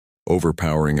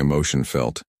overpowering emotion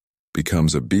felt,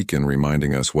 becomes a beacon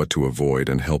reminding us what to avoid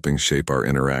and helping shape our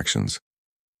interactions.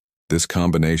 This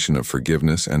combination of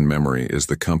forgiveness and memory is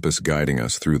the compass guiding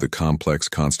us through the complex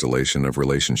constellation of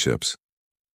relationships.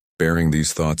 Bearing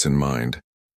these thoughts in mind,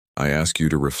 I ask you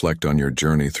to reflect on your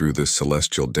journey through this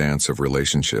celestial dance of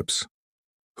relationships.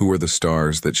 Who are the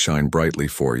stars that shine brightly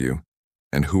for you,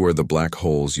 and who are the black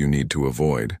holes you need to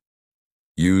avoid?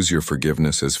 Use your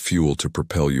forgiveness as fuel to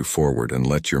propel you forward and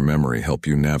let your memory help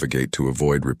you navigate to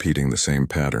avoid repeating the same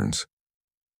patterns.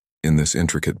 In this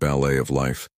intricate ballet of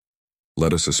life,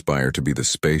 let us aspire to be the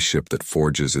spaceship that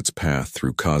forges its path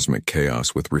through cosmic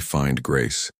chaos with refined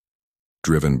grace,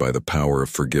 driven by the power of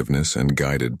forgiveness and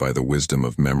guided by the wisdom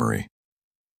of memory.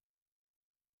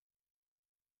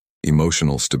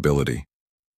 Emotional stability.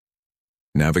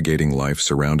 Navigating life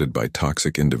surrounded by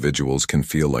toxic individuals can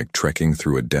feel like trekking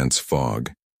through a dense fog.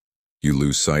 You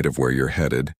lose sight of where you're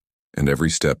headed, and every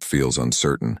step feels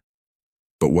uncertain.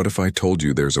 But what if I told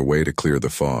you there's a way to clear the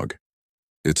fog?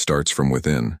 It starts from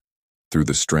within, through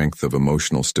the strength of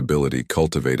emotional stability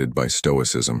cultivated by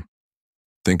Stoicism.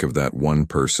 Think of that one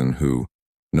person who,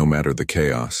 no matter the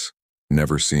chaos,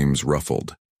 never seems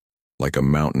ruffled, like a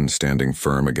mountain standing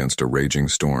firm against a raging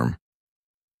storm.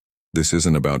 This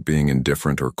isn't about being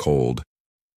indifferent or cold.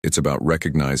 It's about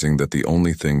recognizing that the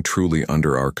only thing truly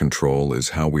under our control is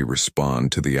how we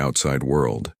respond to the outside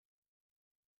world.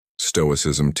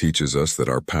 Stoicism teaches us that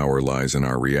our power lies in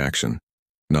our reaction,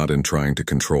 not in trying to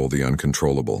control the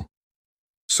uncontrollable.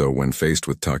 So when faced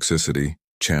with toxicity,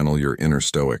 channel your inner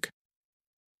Stoic.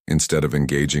 Instead of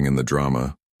engaging in the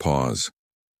drama, pause.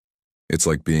 It's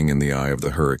like being in the eye of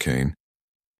the hurricane.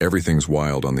 Everything's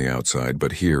wild on the outside,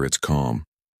 but here it's calm.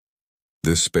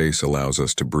 This space allows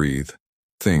us to breathe,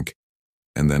 think,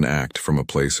 and then act from a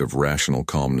place of rational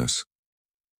calmness.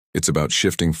 It's about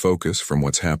shifting focus from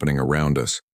what's happening around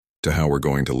us to how we're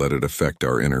going to let it affect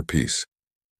our inner peace.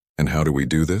 And how do we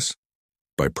do this?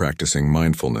 By practicing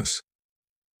mindfulness.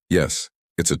 Yes,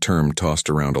 it's a term tossed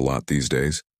around a lot these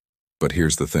days, but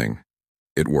here's the thing.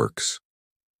 It works.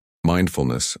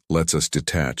 Mindfulness lets us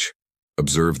detach,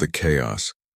 observe the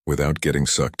chaos, without getting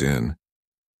sucked in.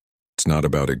 It's not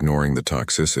about ignoring the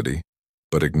toxicity,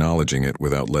 but acknowledging it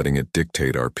without letting it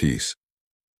dictate our peace.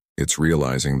 It's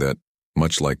realizing that,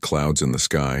 much like clouds in the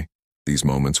sky, these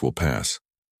moments will pass.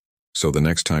 So the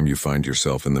next time you find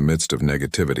yourself in the midst of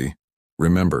negativity,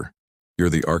 remember, you're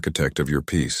the architect of your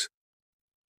peace.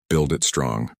 Build it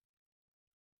strong.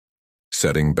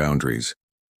 Setting boundaries.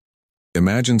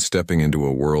 Imagine stepping into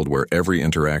a world where every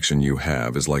interaction you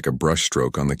have is like a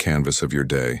brushstroke on the canvas of your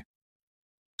day.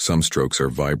 Some strokes are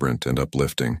vibrant and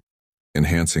uplifting,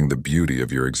 enhancing the beauty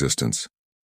of your existence.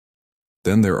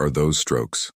 Then there are those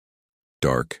strokes,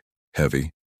 dark,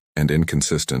 heavy, and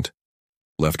inconsistent,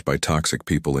 left by toxic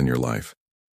people in your life.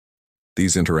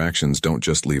 These interactions don't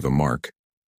just leave a mark.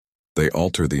 They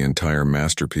alter the entire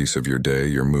masterpiece of your day,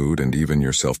 your mood, and even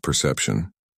your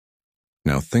self-perception.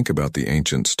 Now think about the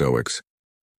ancient Stoics.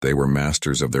 They were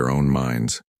masters of their own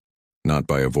minds, not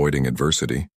by avoiding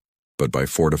adversity, but by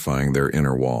fortifying their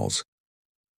inner walls.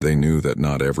 They knew that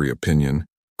not every opinion,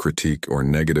 critique, or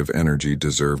negative energy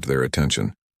deserved their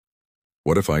attention.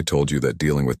 What if I told you that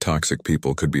dealing with toxic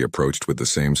people could be approached with the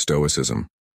same stoicism?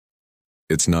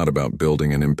 It's not about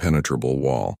building an impenetrable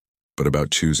wall, but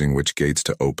about choosing which gates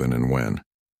to open and when.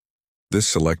 This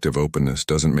selective openness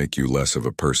doesn't make you less of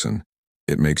a person.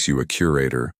 It makes you a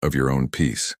curator of your own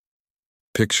peace.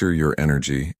 Picture your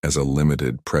energy as a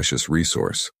limited, precious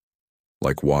resource.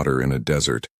 Like water in a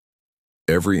desert.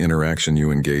 Every interaction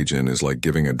you engage in is like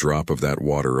giving a drop of that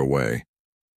water away.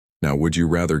 Now, would you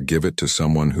rather give it to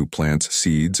someone who plants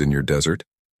seeds in your desert,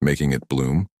 making it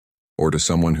bloom, or to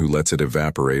someone who lets it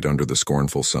evaporate under the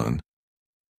scornful sun?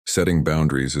 Setting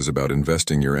boundaries is about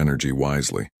investing your energy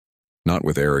wisely, not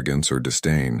with arrogance or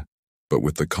disdain, but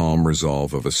with the calm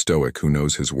resolve of a Stoic who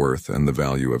knows his worth and the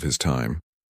value of his time.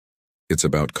 It's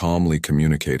about calmly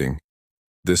communicating,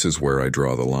 "This is where I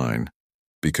draw the line,"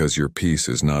 because your peace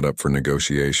is not up for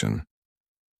negotiation.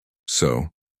 So,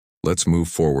 let's move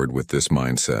forward with this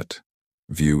mindset.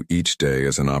 View each day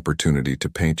as an opportunity to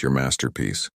paint your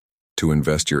masterpiece, to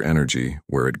invest your energy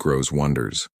where it grows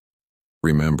wonders.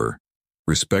 Remember,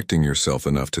 respecting yourself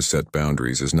enough to set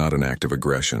boundaries is not an act of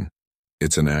aggression.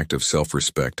 It's an act of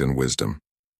self-respect and wisdom.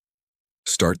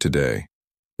 Start today,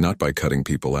 not by cutting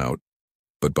people out,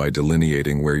 but by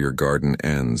delineating where your garden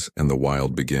ends and the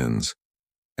wild begins.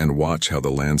 And watch how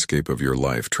the landscape of your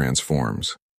life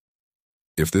transforms.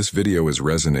 If this video is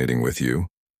resonating with you,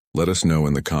 let us know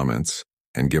in the comments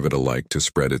and give it a like to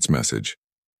spread its message.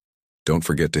 Don't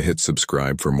forget to hit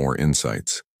subscribe for more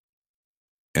insights.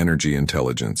 Energy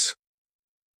intelligence.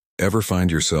 Ever find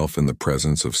yourself in the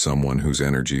presence of someone whose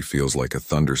energy feels like a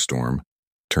thunderstorm,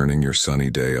 turning your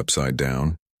sunny day upside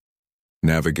down?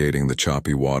 Navigating the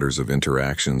choppy waters of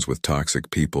interactions with toxic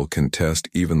people can test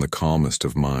even the calmest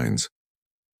of minds.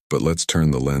 But let's turn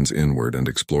the lens inward and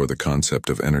explore the concept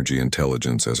of energy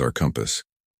intelligence as our compass.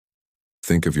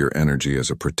 Think of your energy as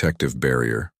a protective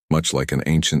barrier, much like an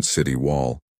ancient city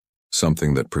wall,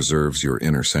 something that preserves your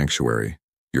inner sanctuary,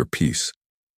 your peace.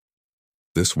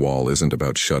 This wall isn't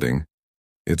about shutting.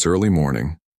 It's early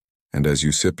morning, and as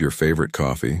you sip your favorite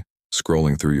coffee,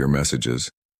 scrolling through your messages,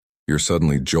 you're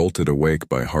suddenly jolted awake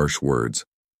by harsh words,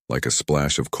 like a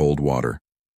splash of cold water,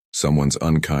 someone's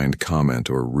unkind comment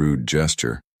or rude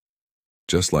gesture.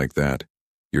 Just like that,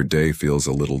 your day feels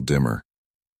a little dimmer.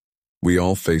 We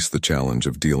all face the challenge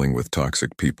of dealing with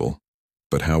toxic people,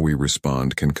 but how we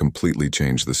respond can completely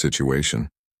change the situation.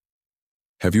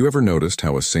 Have you ever noticed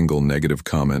how a single negative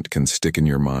comment can stick in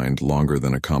your mind longer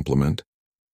than a compliment?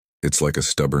 It's like a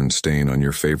stubborn stain on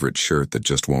your favorite shirt that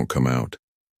just won't come out.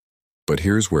 But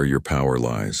here's where your power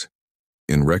lies: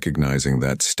 in recognizing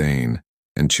that stain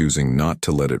and choosing not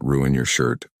to let it ruin your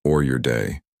shirt or your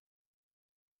day.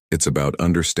 It's about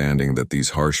understanding that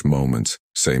these harsh moments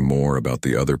say more about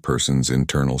the other person's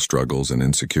internal struggles and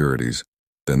insecurities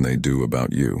than they do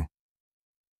about you.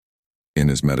 In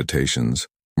his meditations,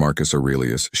 Marcus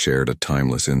Aurelius shared a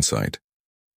timeless insight.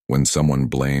 When someone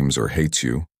blames or hates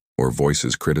you, or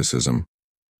voices criticism,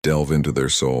 delve into their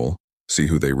soul, see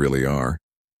who they really are,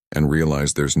 and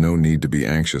realize there's no need to be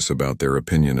anxious about their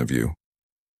opinion of you.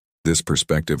 This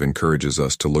perspective encourages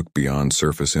us to look beyond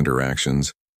surface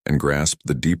interactions and grasp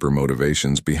the deeper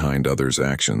motivations behind others'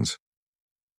 actions.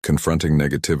 Confronting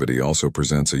negativity also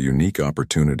presents a unique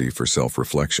opportunity for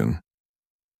self-reflection.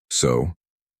 So,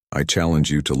 I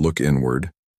challenge you to look inward,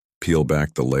 peel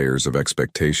back the layers of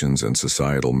expectations and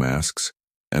societal masks,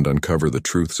 and uncover the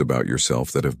truths about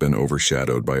yourself that have been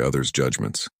overshadowed by others'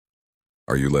 judgments.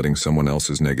 Are you letting someone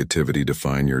else's negativity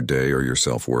define your day or your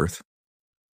self-worth?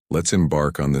 Let's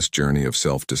embark on this journey of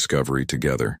self-discovery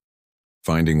together,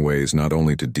 finding ways not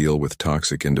only to deal with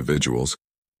toxic individuals,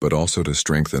 but also to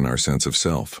strengthen our sense of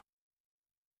self.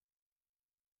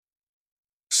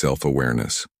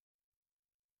 Self-awareness.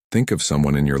 Think of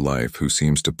someone in your life who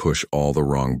seems to push all the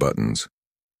wrong buttons.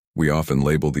 We often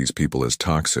label these people as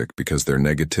toxic because their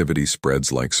negativity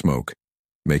spreads like smoke,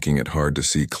 making it hard to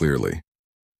see clearly.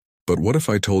 But what if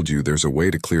I told you there's a way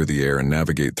to clear the air and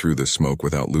navigate through this smoke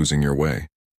without losing your way?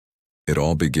 It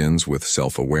all begins with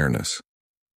self-awareness.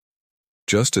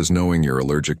 Just as knowing you're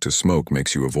allergic to smoke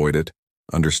makes you avoid it,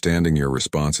 understanding your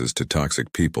responses to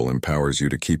toxic people empowers you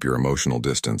to keep your emotional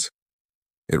distance.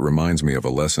 It reminds me of a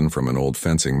lesson from an old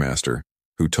fencing master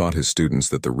who taught his students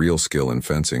that the real skill in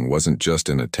fencing wasn't just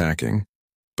in attacking,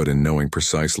 but in knowing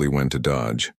precisely when to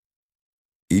dodge.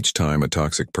 Each time a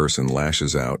toxic person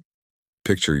lashes out,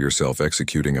 picture yourself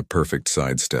executing a perfect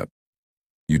sidestep.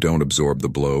 You don't absorb the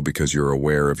blow because you're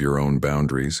aware of your own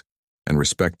boundaries and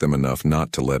respect them enough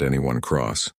not to let anyone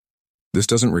cross. This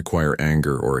doesn't require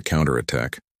anger or a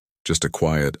counterattack, just a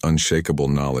quiet, unshakable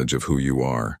knowledge of who you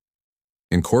are.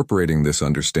 Incorporating this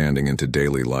understanding into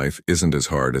daily life isn't as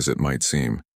hard as it might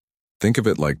seem. Think of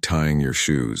it like tying your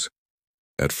shoes.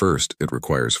 At first, it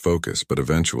requires focus, but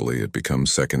eventually it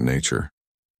becomes second nature.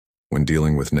 When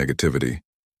dealing with negativity,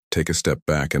 take a step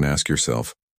back and ask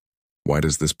yourself, why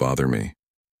does this bother me?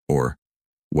 Or,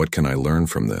 what can I learn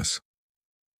from this?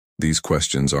 These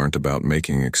questions aren't about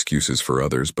making excuses for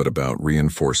others, but about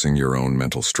reinforcing your own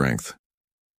mental strength.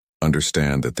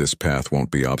 Understand that this path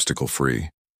won't be obstacle-free.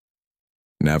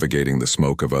 Navigating the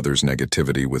smoke of others'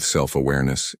 negativity with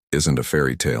self-awareness isn't a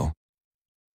fairy tale.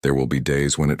 There will be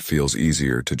days when it feels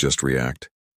easier to just react,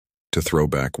 to throw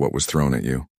back what was thrown at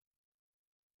you.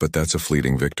 But that's a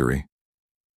fleeting victory,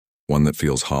 one that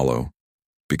feels hollow,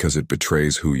 because it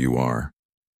betrays who you are.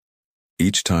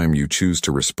 Each time you choose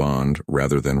to respond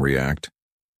rather than react,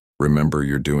 remember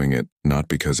you're doing it not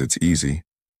because it's easy,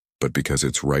 but because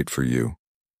it's right for you.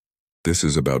 This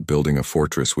is about building a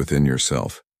fortress within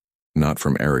yourself, not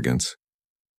from arrogance,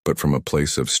 but from a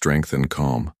place of strength and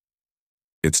calm.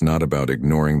 It's not about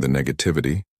ignoring the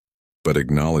negativity, but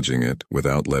acknowledging it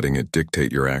without letting it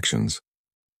dictate your actions.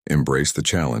 Embrace the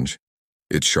challenge.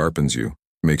 It sharpens you,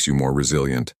 makes you more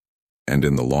resilient, and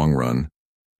in the long run,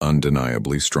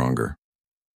 undeniably stronger.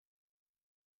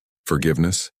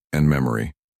 Forgiveness and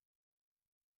memory.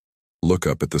 Look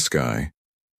up at the sky.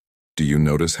 Do you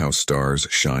notice how stars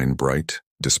shine bright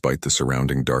despite the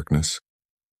surrounding darkness?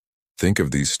 Think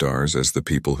of these stars as the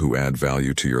people who add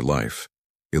value to your life,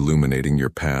 illuminating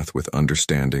your path with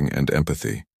understanding and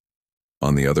empathy.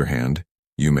 On the other hand,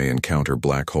 you may encounter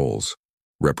black holes,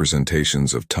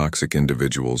 representations of toxic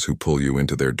individuals who pull you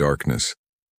into their darkness,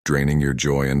 draining your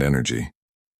joy and energy.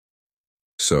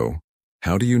 So,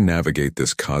 how do you navigate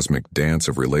this cosmic dance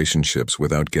of relationships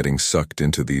without getting sucked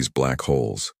into these black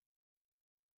holes?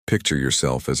 Picture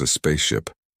yourself as a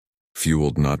spaceship,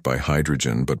 fueled not by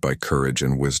hydrogen but by courage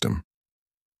and wisdom.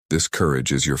 This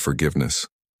courage is your forgiveness,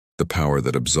 the power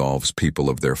that absolves people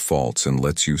of their faults and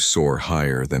lets you soar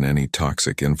higher than any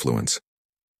toxic influence.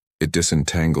 It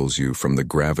disentangles you from the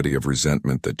gravity of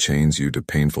resentment that chains you to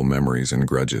painful memories and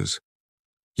grudges.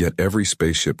 Yet every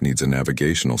spaceship needs a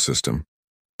navigational system.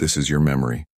 This is your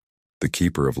memory, the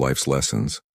keeper of life's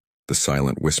lessons, the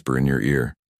silent whisper in your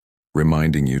ear,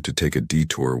 reminding you to take a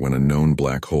detour when a known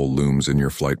black hole looms in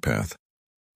your flight path.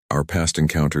 Our past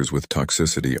encounters with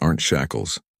toxicity aren't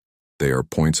shackles. They are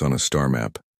points on a star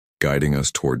map, guiding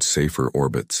us towards safer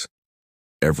orbits.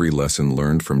 Every lesson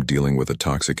learned from dealing with a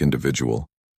toxic individual,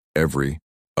 every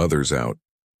others out.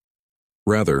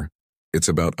 Rather, it's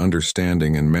about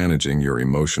understanding and managing your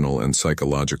emotional and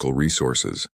psychological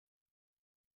resources.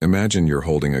 Imagine you're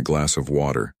holding a glass of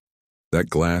water. That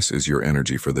glass is your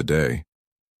energy for the day.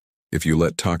 If you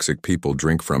let toxic people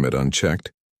drink from it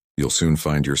unchecked, you'll soon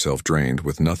find yourself drained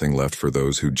with nothing left for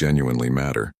those who genuinely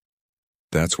matter.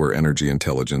 That's where energy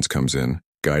intelligence comes in,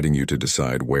 guiding you to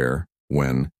decide where,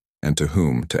 when, and to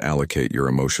whom to allocate your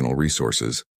emotional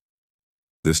resources.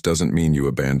 This doesn't mean you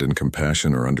abandon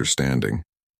compassion or understanding.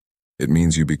 It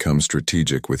means you become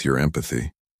strategic with your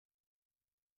empathy.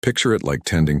 Picture it like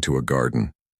tending to a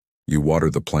garden. You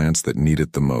water the plants that need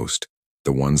it the most,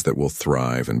 the ones that will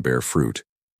thrive and bear fruit.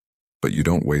 But you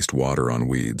don't waste water on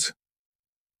weeds.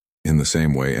 In the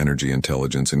same way, energy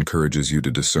intelligence encourages you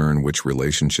to discern which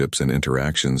relationships and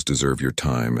interactions deserve your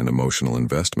time and emotional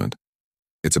investment.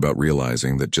 It's about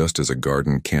realizing that just as a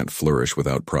garden can't flourish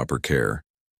without proper care,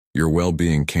 your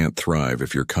well-being can't thrive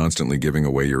if you're constantly giving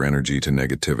away your energy to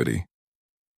negativity.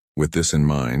 With this in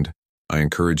mind, I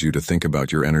encourage you to think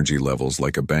about your energy levels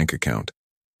like a bank account.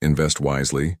 Invest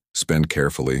wisely, spend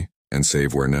carefully, and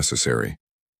save where necessary.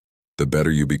 The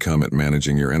better you become at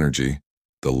managing your energy,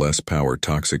 the less power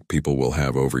toxic people will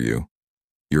have over you.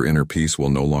 Your inner peace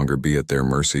will no longer be at their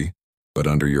mercy, but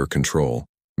under your control,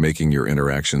 making your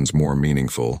interactions more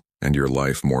meaningful and your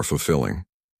life more fulfilling.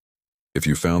 If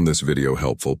you found this video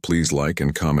helpful, please like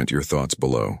and comment your thoughts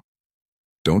below.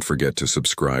 Don't forget to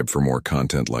subscribe for more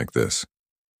content like this.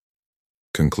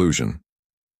 Conclusion.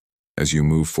 As you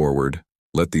move forward,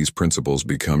 let these principles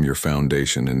become your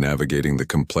foundation in navigating the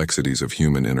complexities of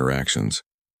human interactions.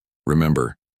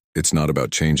 Remember, it's not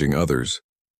about changing others,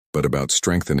 but about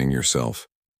strengthening yourself.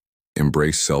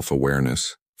 Embrace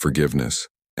self-awareness, forgiveness,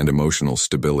 and emotional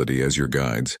stability as your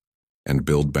guides, and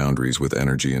build boundaries with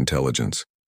energy intelligence.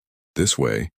 This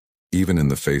way, even in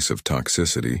the face of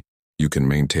toxicity, you can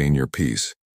maintain your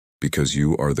peace, because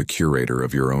you are the curator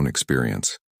of your own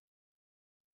experience.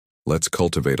 Let's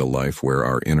cultivate a life where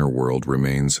our inner world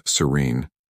remains serene,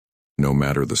 no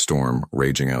matter the storm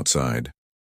raging outside.